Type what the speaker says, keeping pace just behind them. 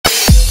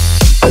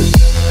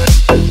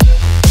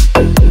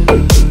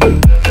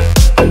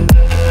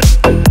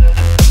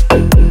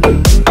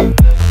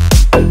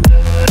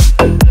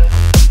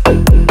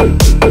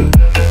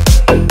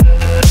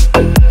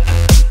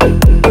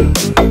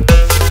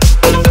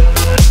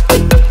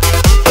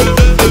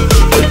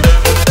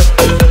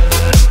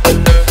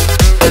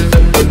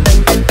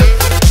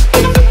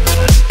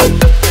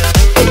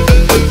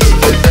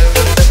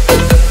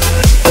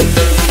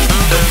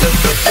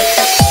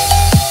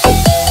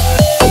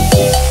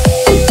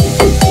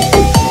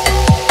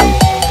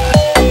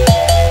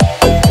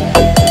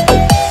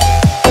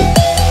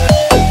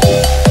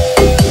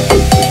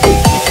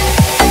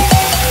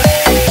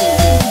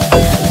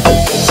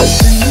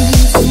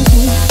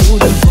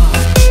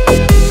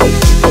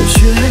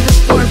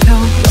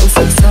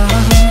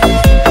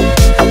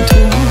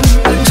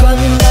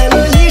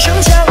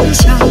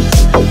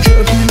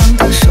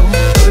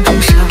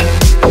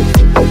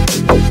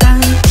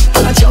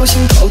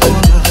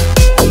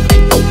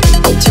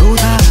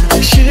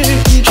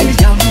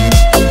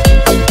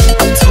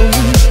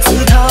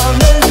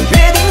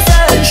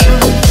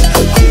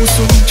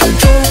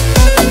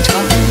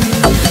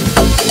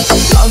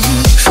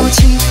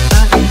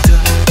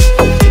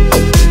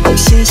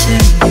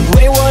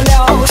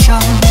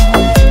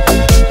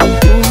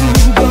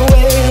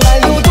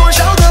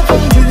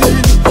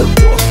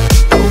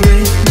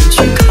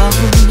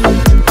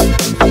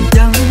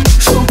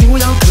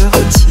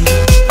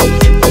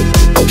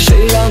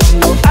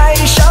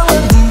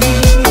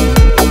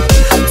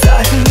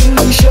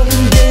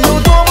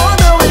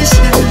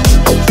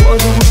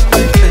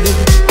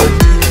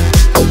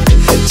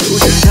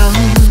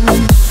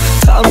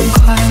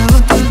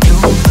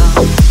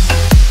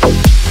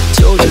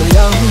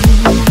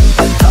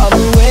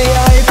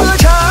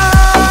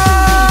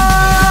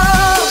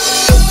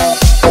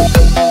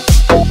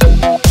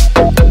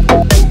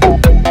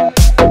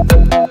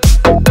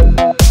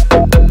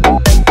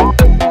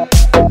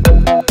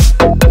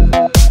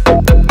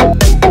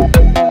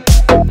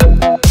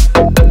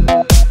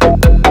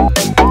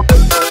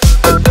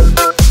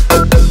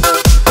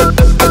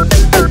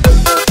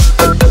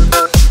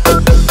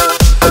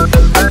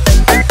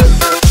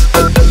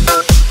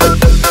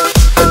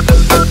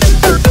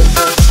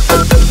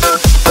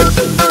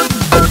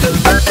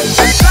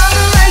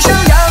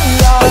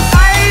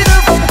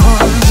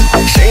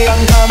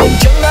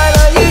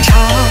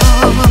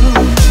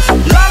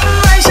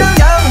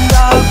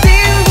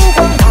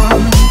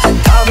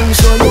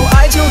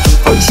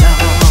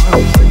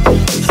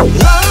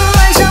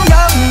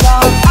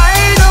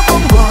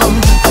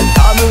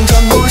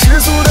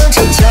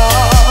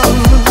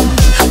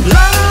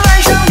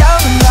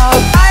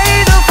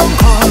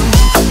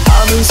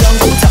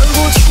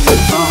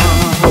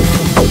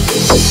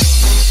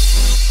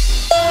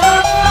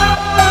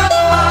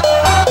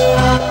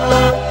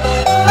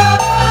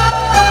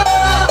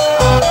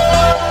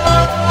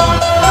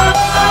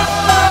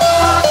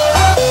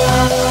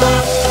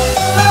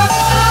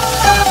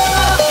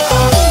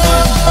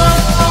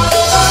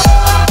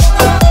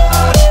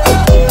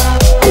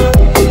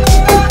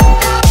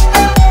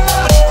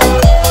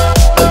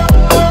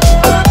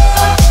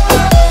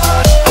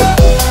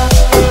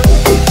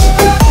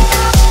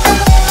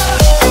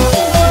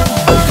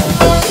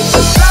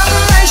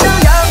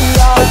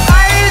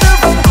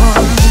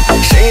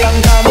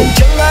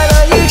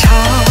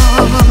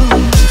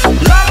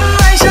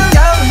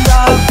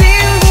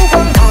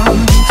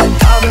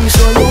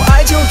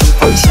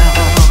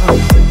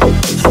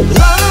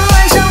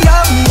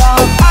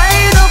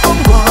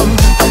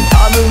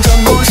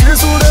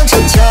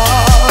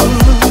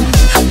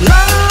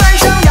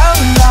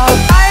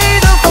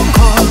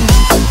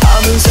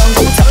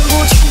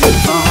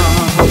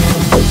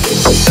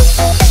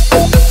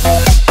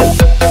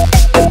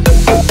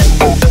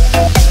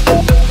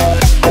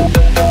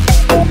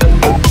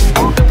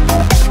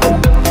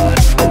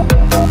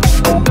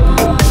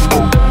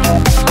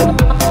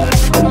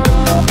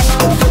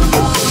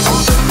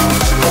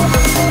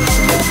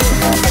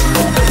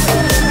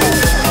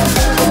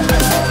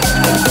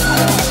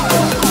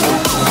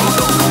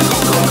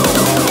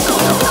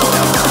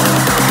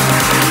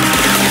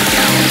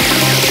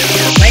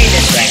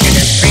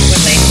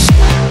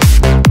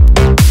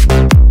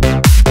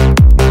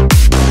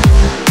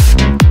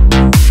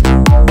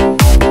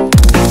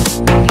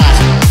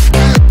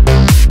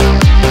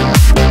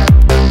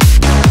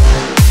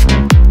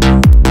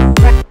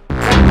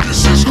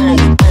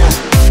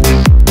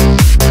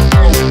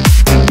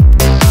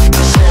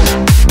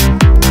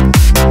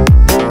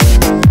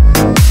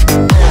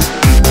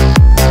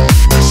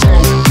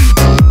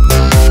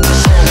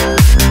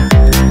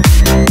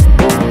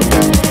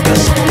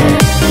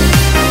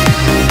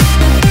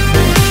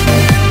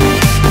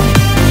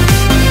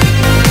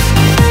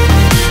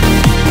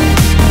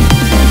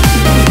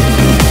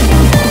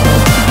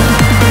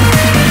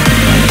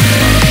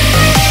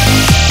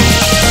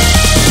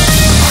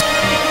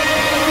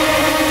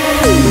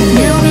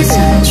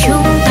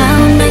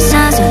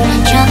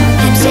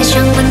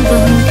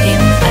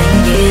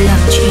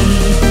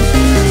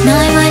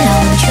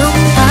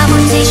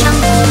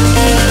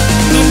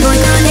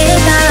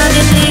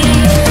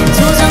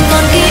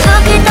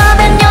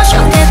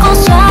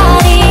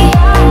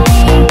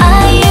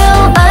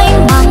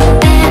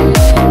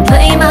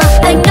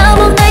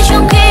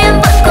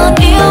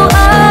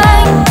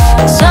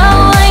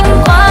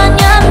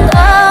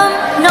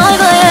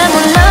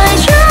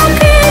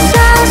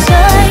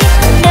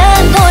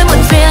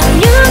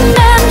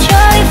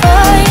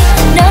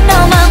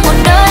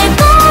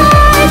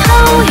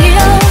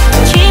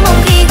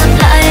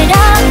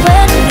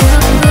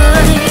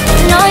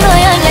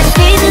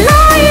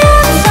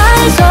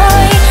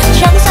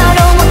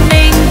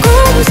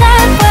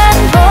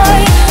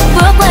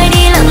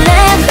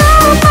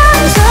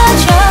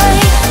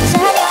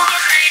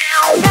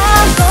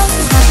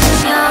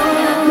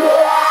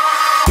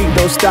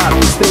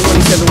stop, stay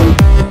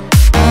 27.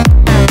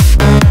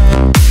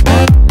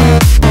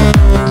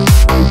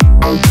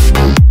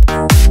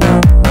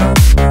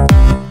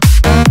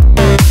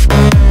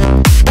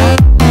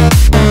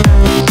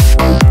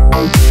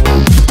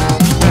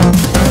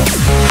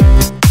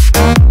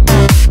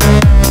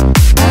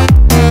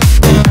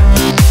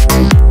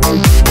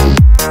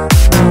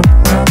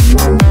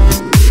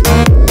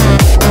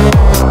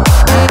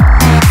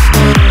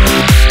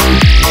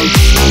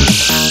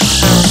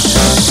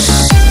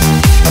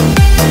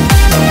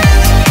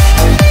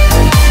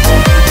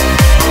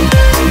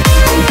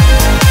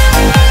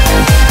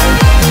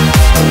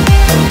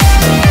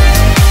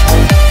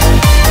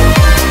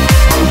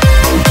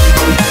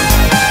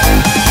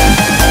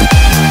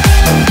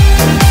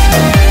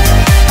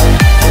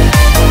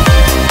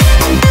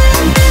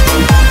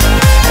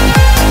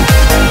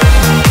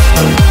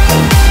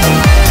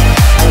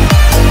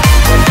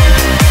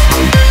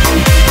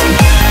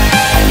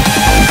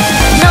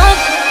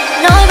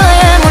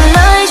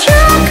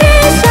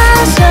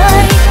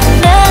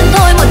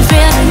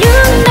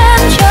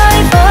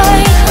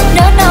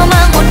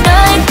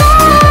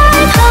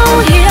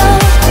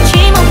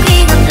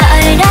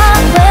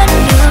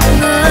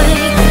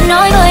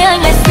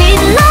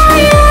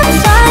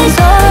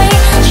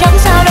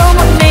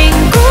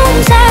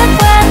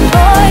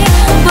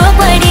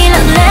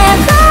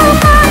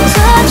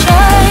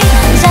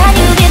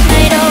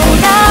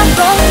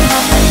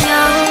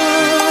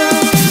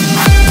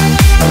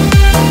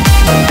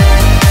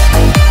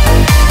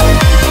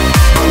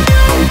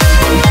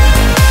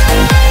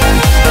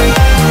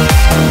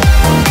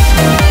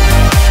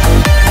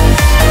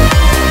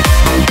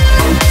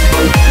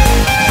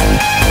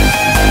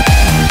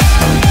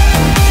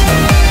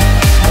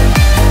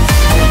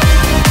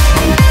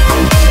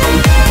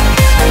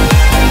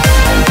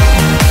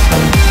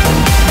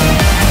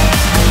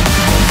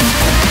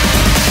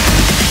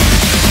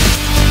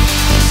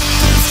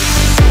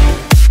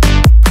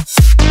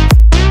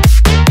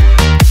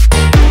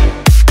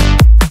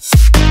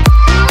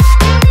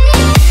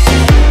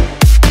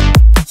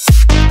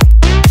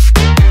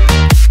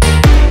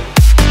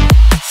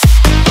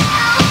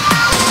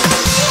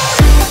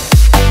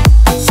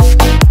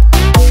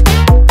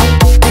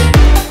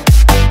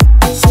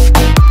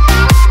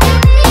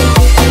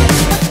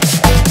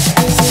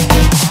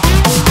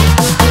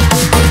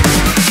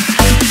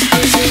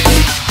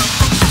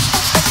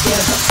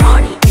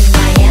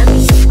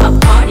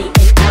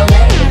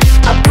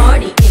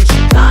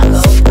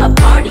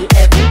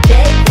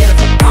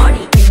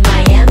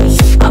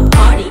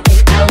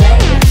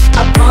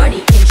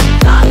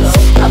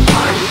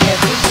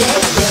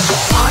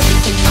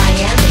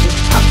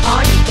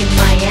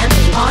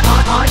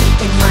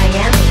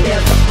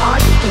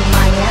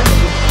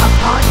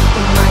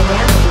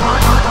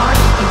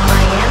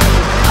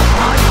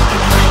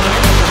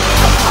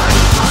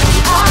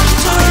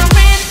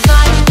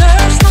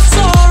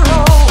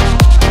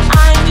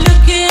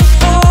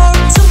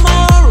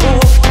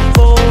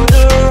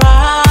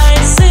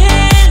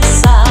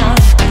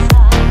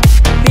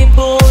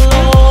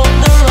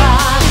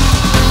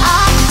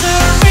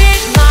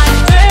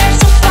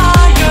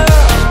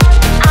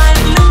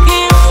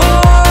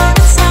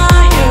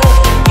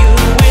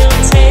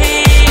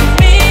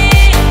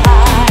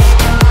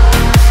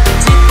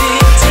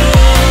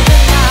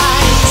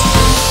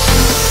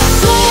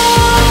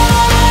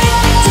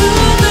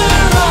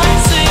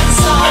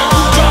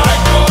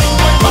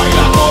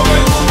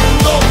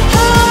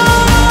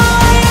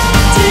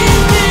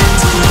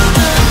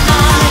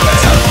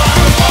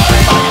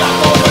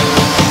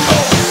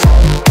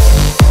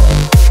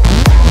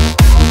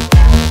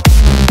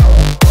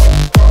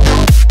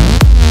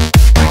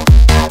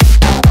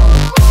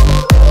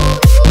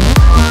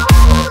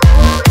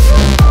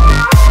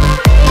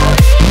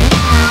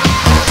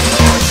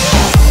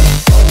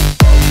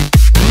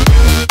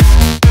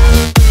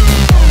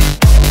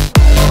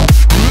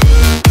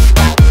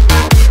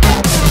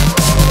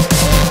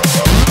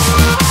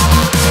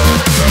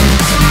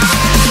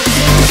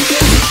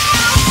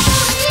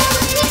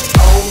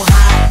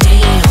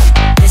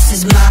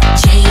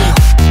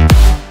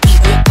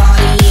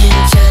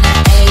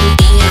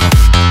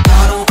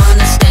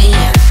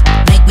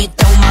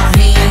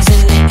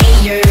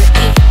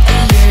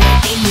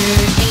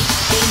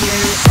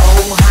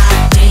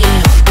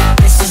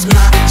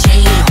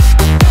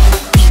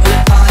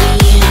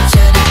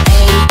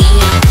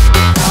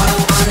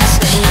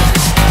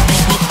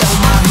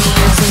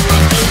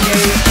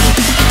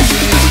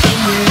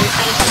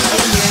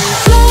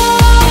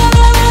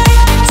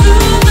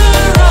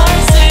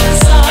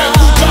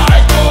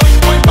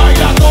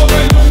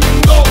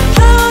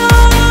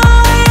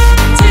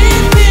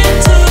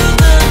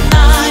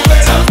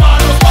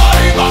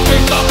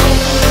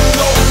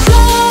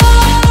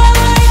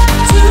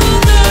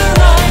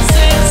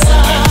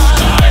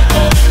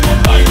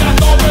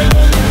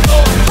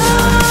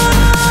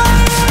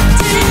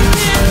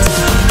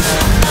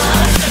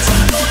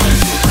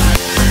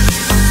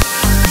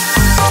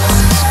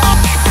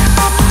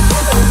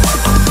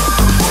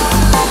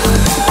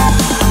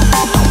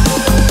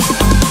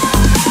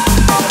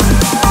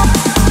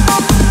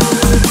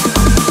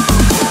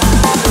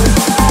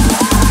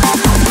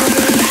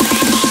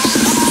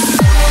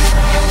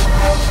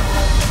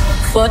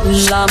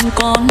 làm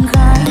con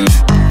gái.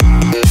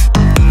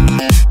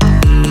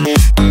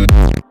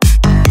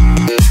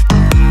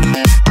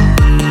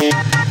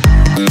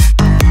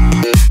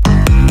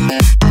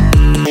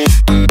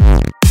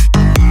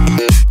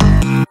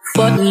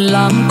 Phận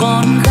làm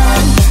con gái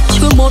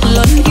chưa một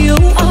lần yêu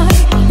ai,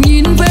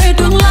 nhìn về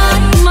tương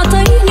lai mà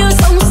thấy như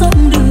sóng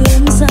sông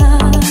đường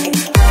dài.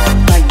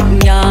 Cạnh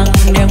nhà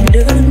neo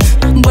đơn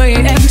bầy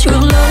em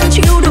trường lớn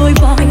chịu đôi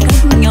vai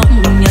cách nhọc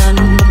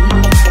nhằn.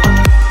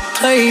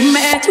 Thầy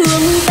mẹ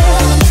thương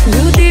em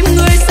như tim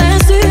người sẽ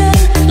duyên,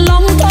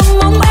 lòng thầm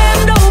mong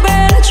em đâu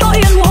bên cho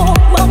yên một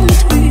bóng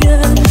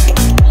thuyền.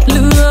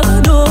 Lứa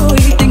đôi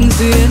tình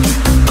duyên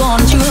còn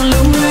chưa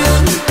lưu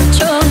luyến,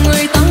 chờ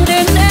người ta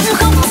đến em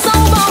khóc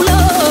sau bao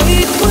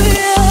lời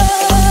khuyên.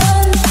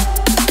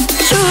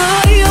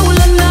 Chưa yêu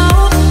lần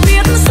nào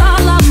biết xa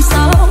làm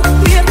sao,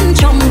 biết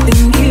trong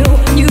tình yêu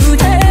như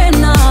thế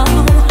nào.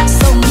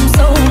 Sông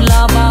sâu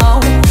là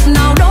bao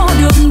nào đó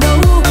được đâu,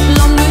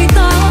 lòng người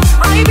ta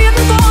ai biết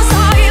có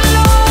dài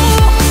lâu.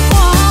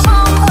 Qua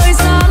bao thời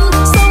gian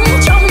sống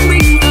trong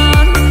bình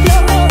an,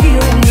 lỡ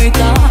yêu người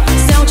ta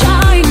gieo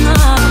trái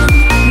ngang.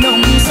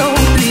 Nồng sâu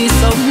tùy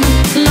sông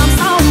làm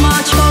sao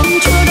mà trông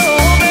chưa đổ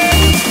bên,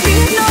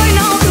 biết nơi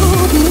nào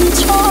đút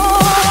cho.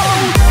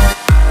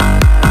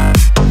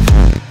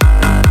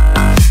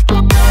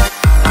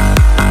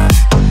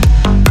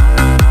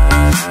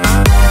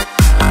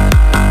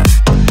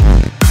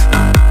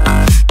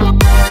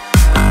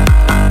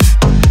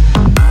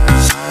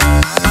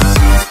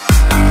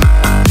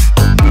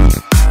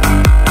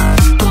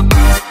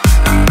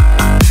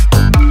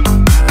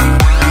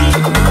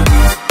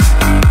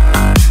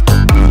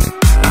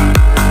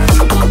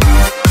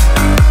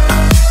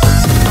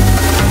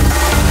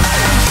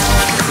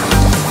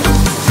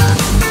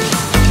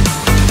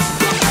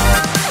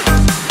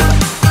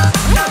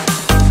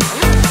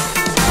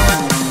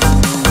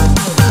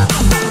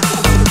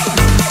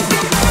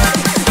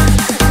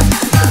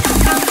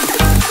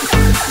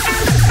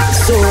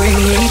 Rồi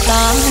người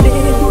ta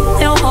đến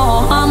theo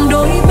họ hàng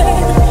đôi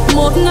bên,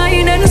 một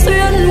ngày đến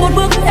xuyên một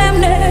bước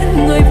em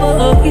đến người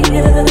vợ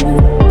hiền.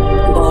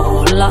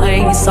 Bỏ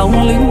lại sau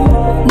lưng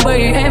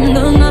bầy em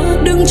ngơ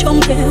ngác đứng trông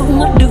theo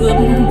mắt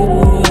đường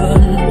buồn.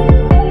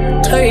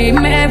 Thầy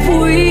mẹ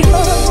vui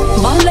hơn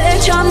mà lễ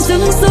tràn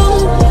rưng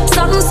rưng,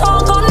 dặn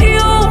dò con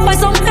yêu phải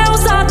sống theo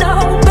gia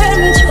đạo bên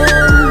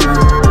trời.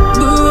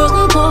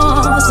 Bước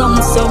qua dòng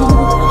sông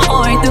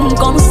hỏi từng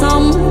con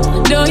sóng,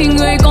 đời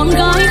người con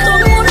gái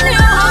không muốn yêu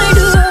ai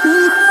được không.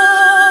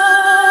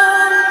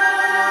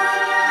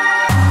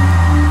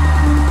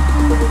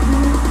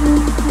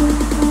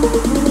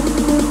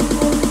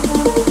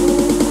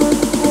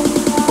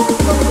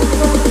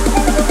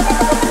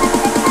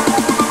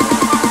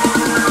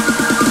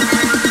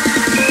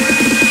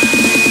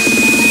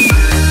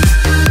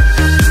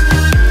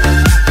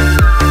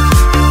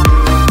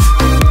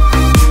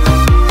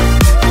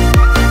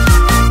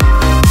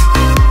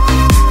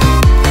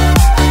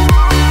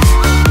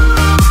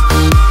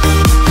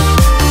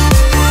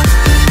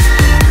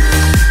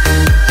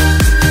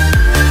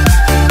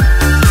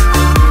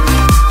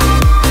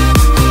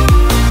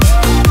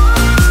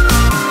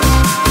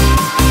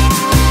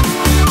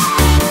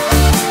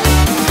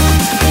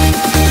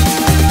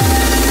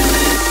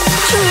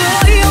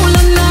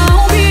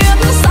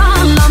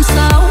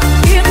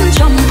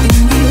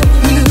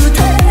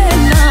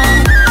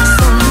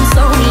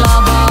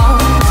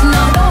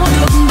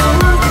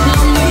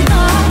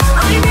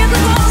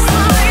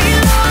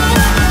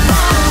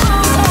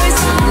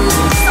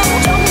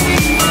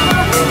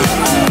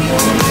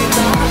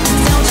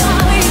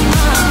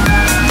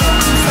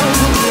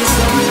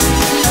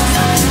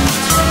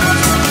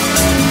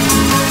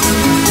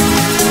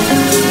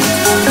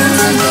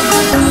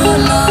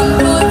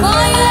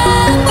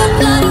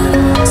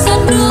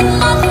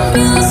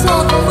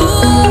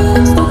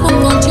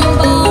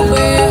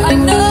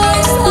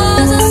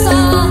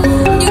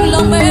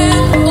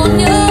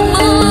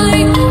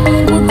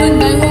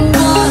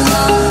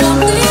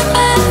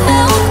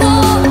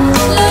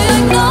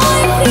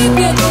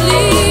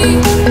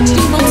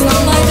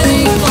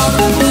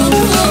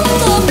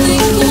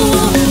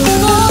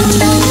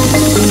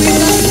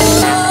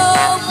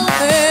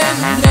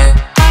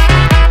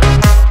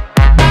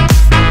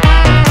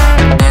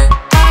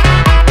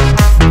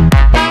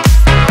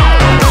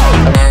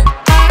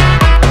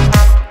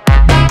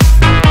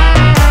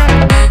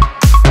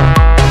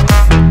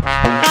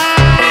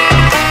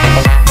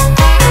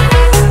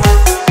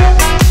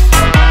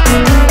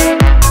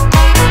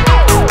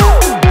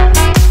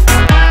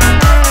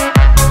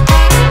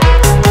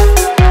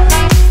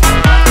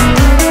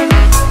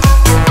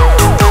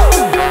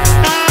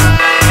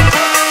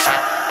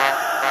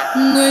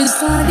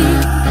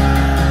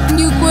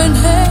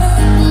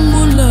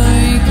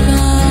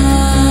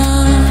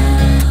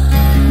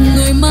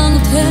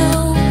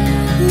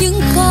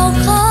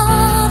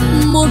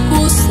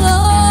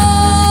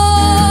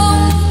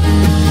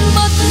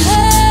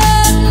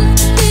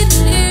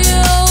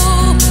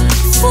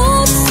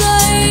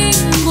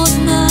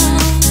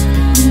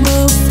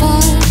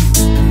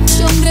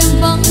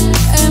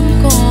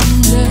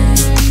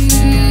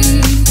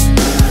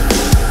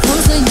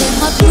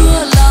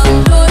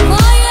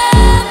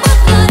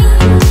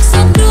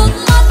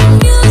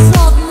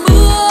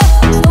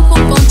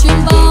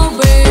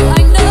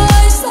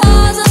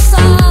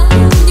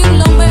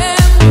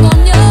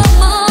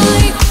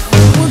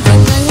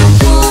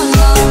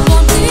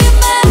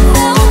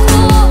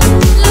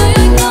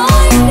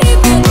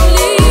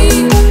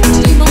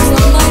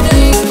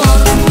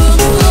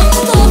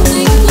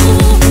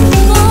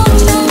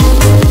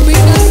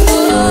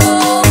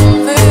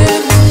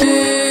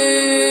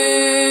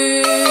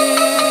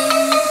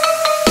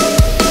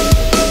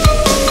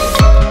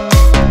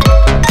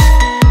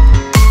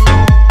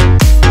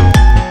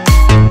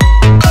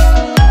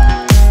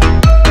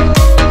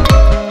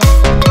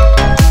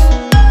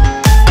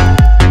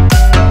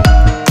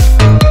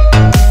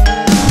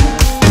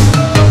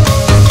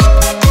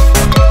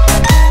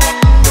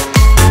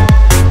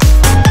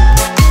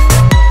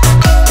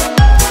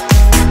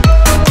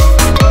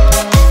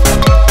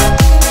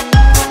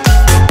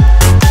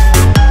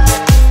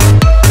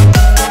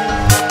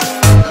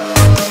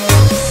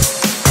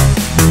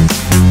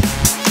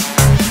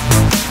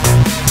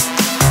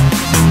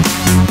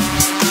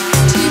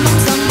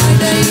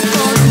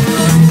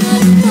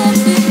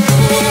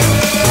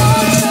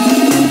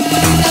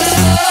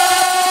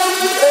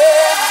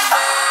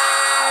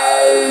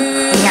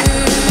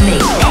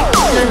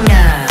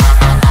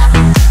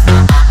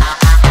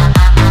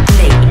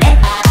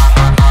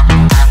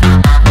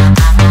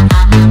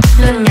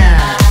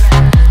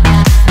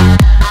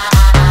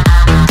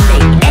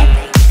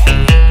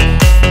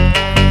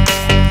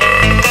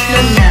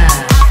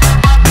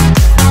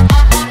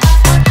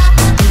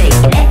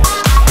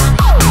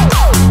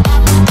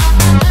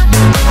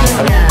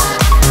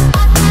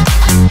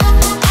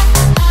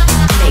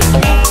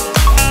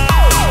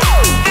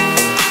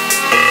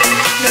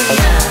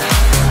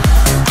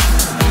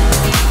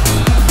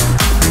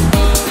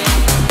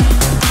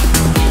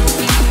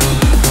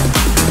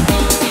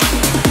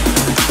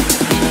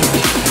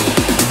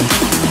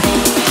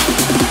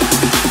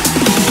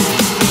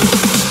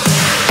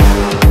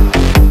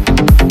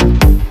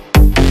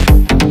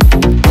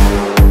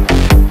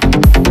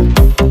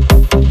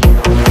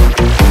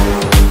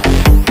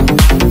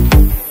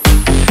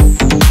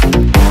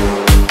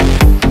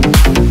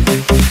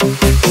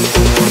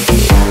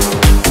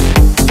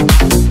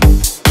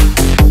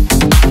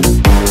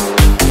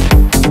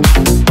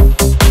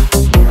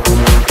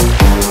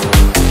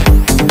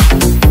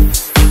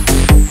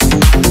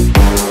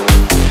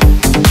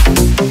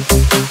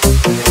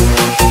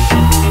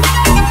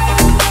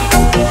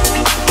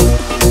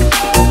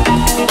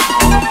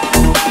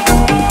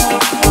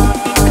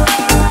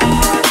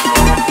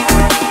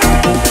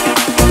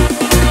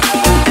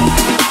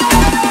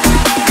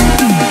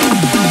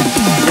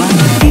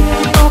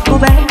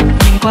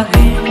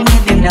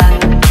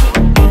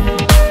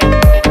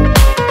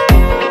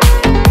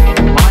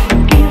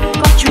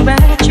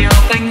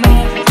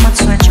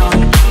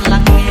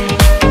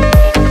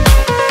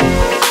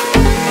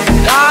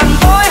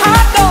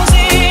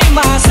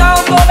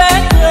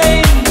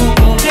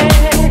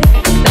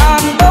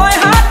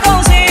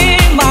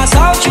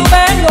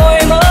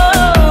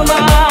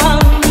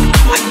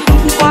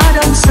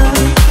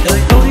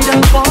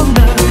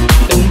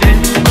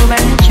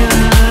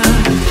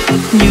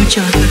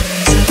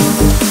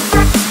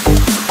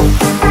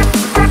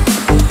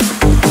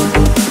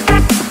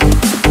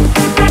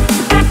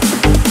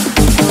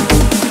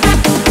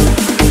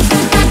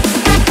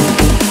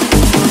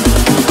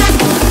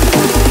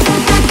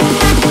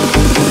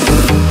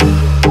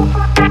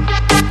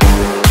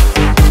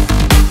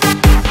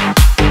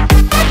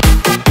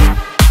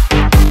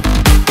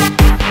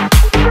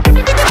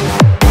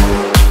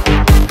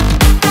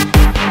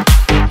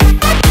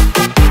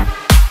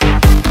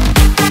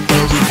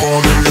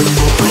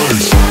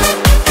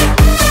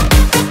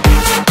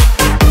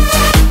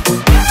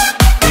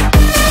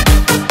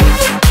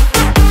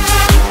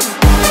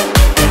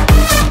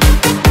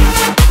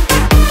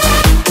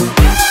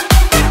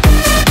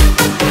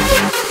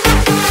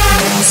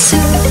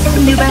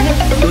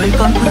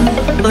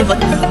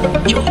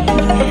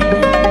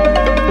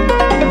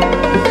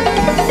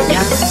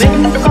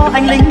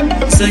 anh lính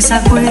rời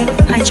xa quê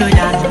hay chơi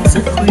đàn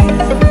rất khuya.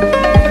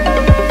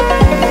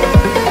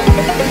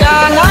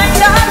 Đàn anh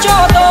đã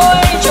cho tôi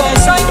trời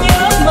xanh như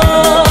ước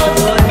mơ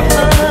tuổi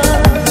thơ.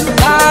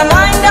 Đàn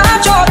anh đã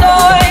cho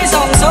tôi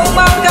dòng sông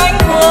mang cánh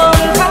buồm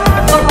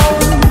khát vọng.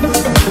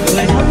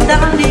 Người thân đã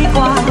đi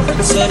qua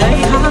giờ đây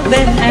hát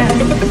bên em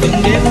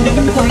từng đêm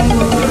đứng quanh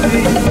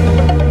người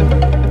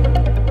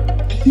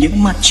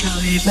những mặt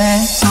trời bé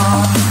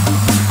con.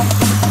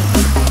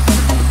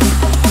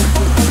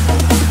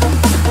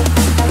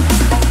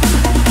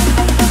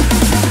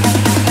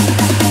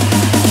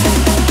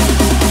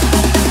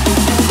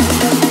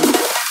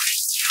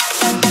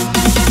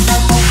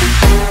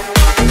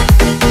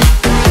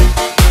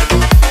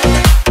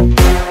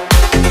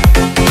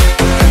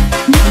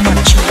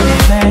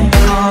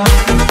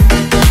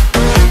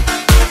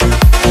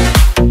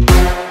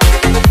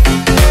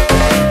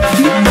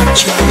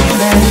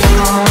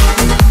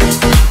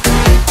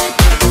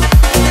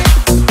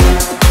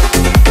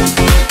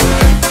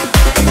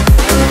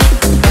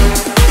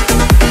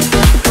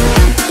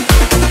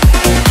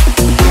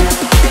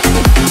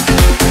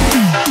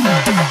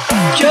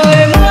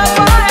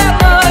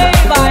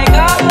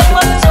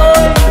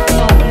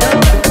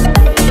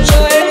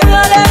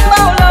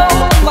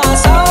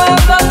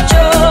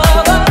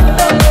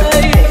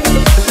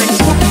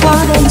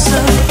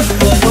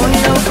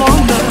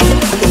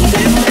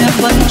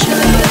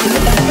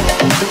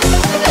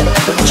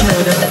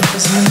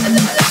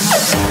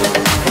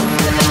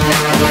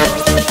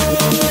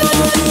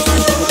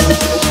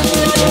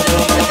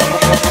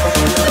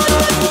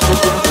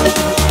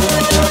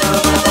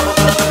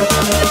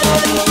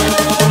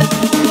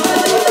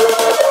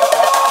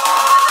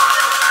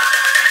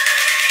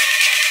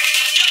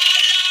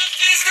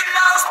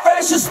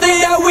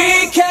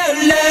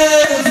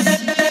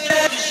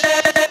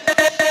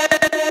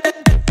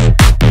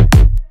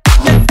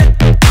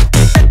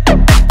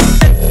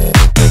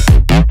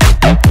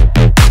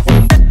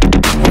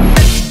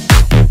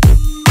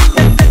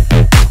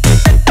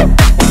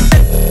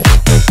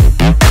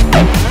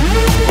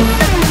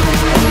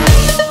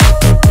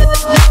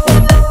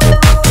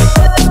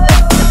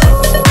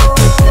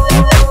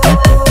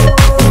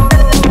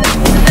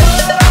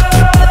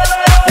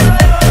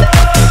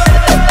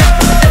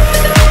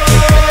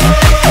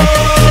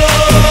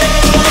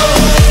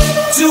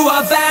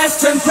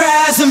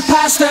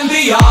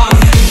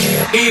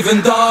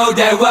 Even though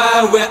they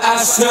were with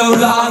us so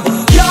long,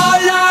 your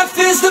life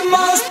is the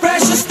most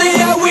precious thing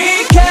that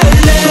we can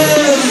live.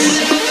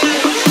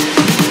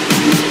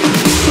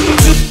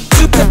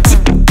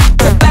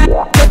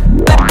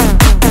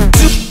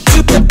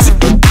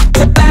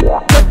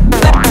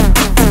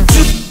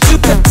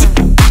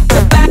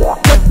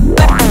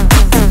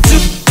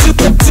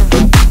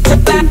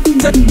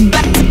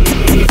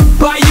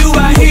 While you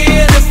are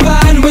here, the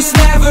fun was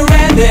never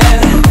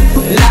ending.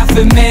 Laugh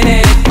a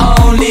minute,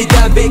 only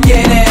the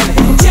beginning.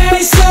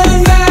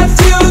 Jason,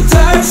 Matthew,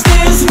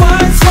 Thursday's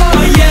words for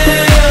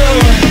you.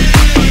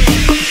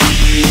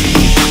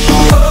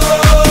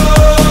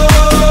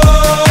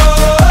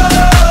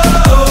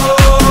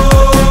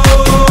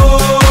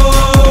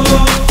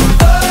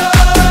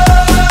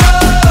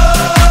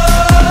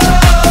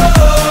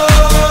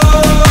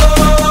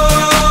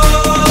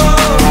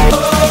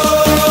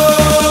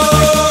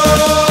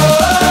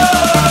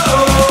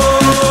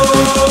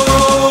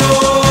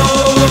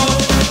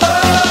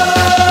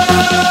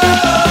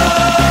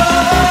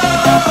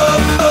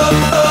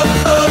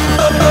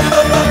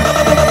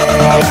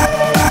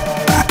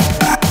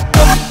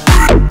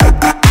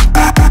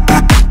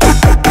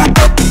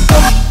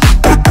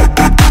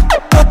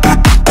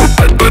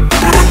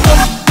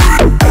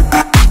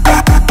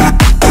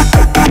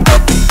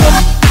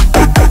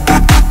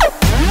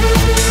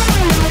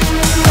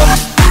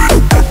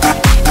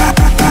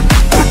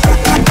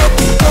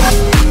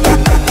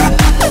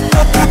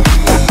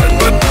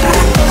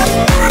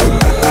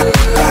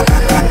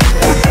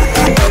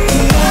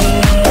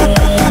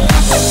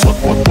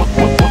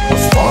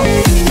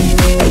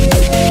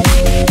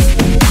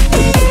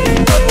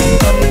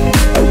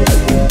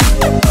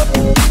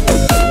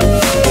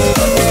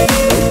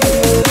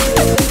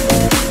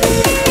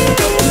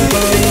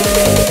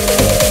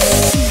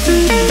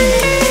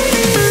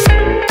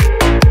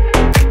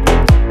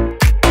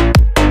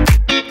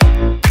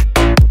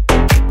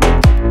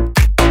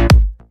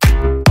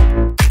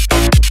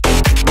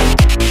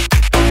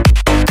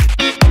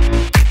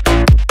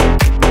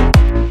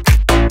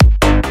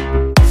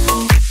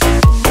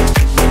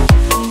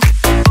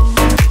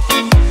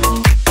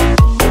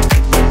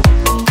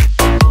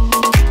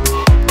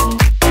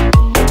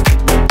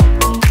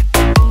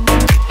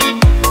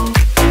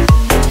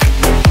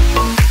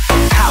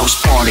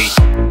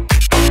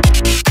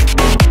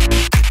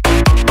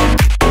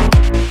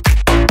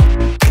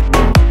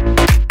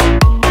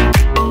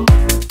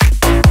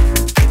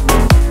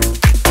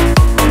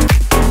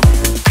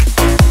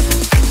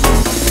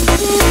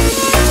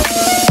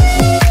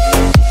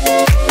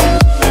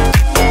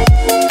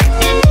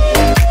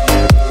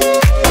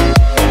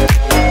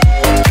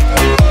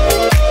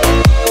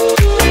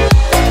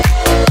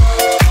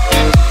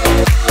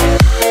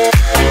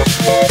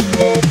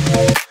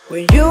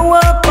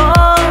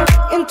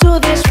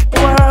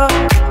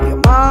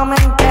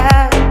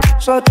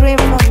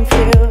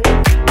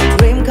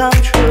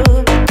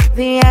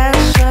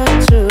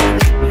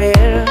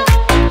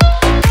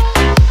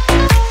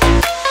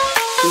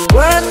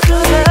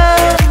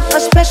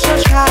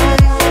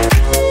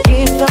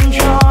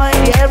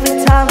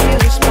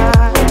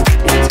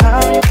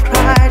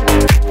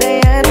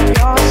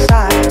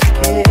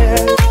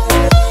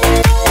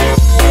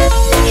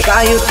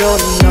 Why you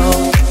don't know,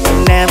 you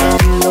never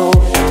know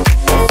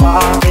how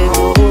far they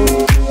go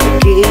to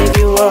give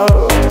you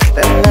all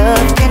that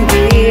love can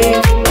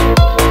give.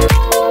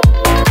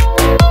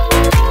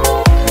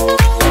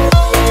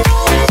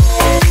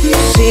 You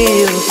see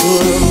you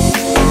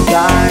through,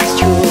 guys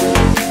true,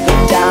 they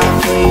die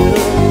for you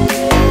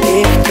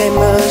if they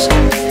must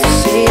to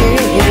see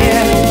you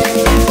here.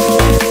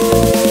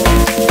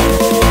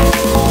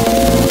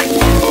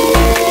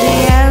 The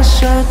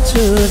answer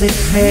to the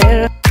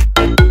prayer.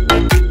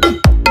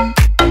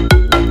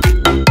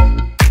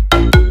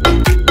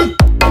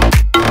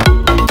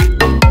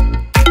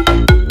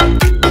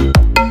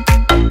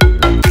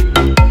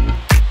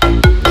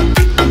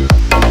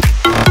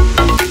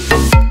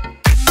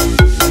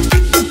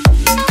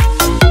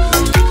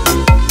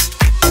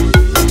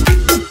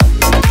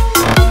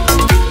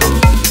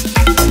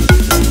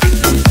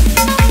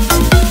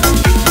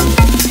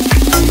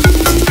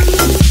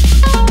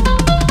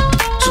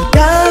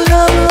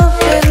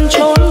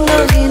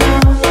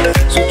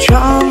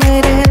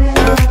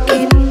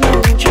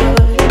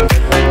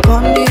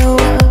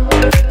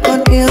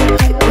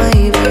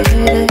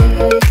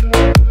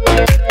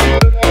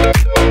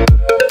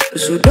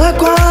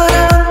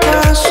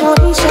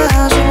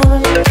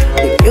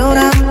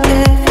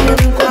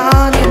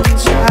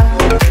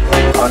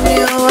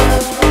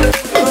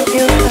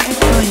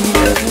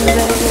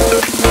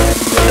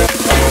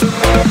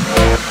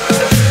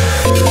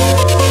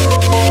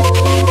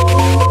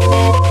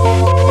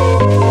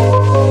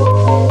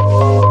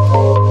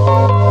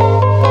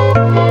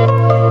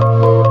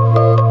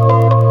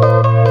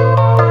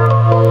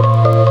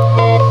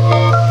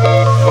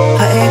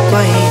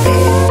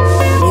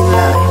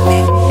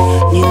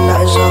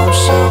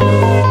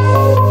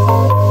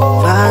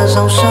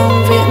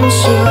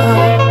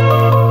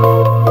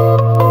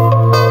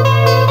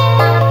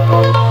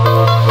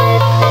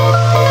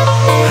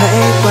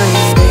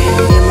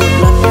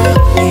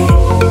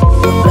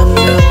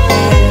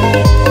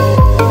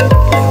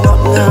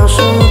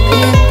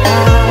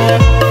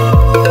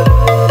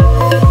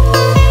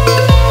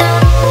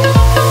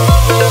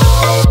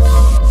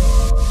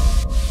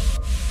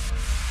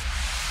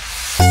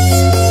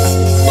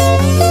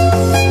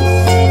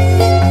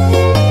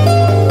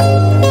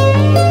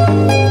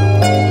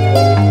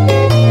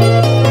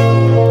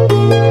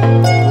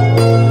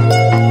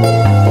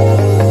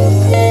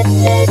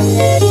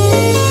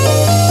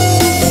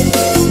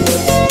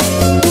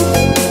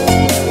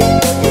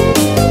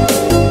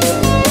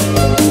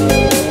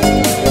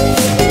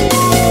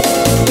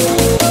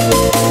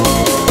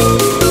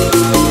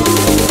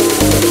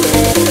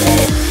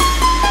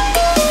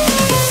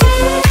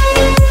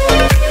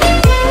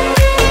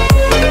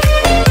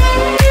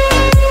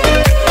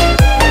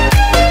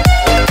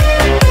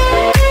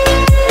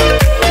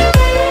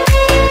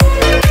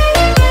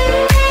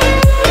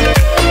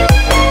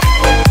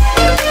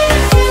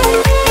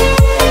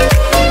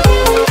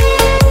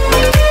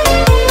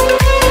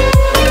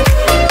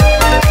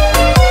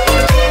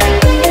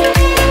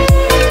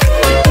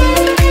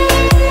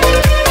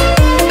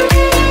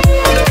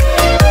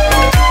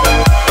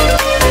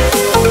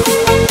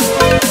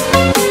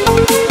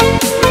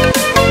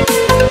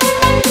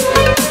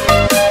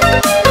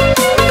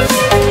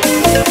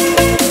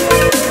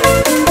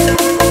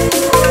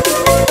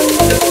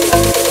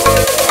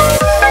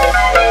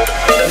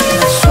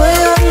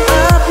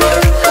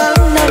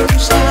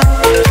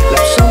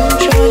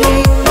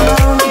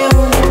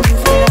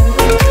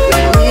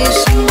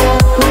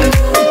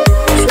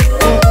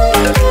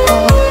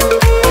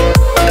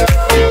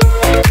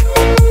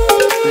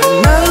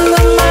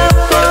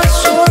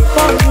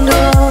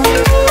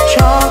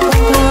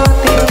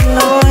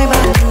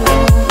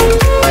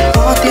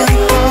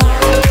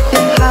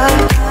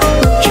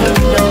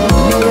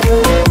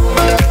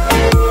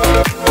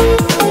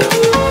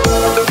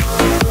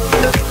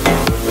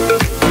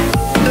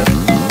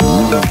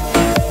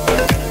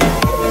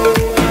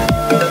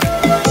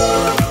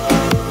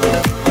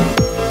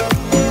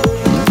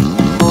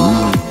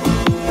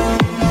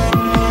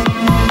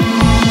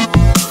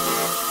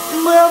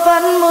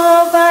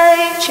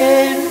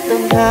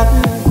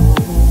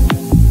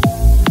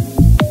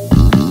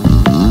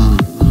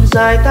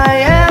 dài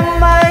tay em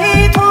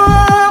mấy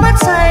thua mắt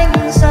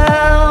xanh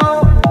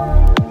sao,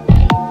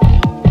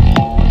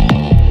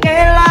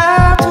 nghe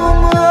lá thu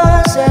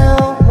mưa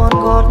reo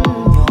mòn gót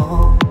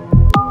nhỏ,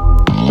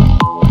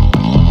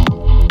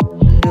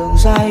 đường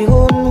dài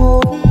hun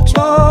hút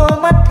cho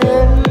mắt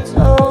thêm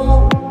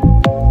sâu.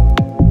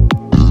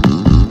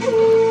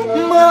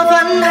 Mưa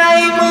vẫn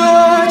hay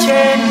mưa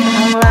trên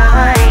hàng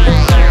lá,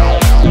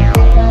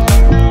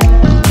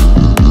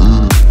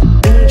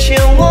 từng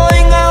chiều ngồi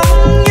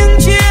ngóng những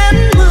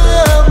chuyến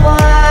mưa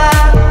qua.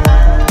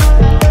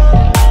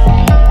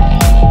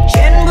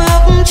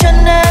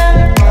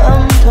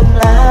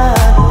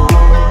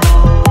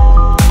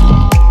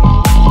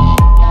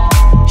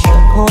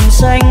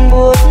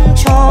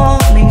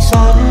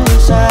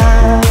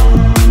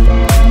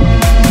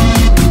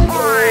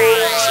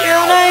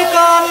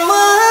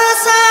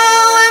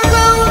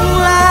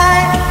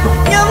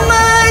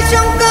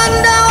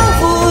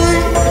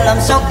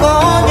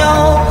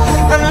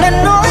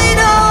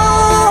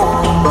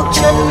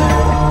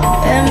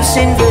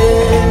 xin về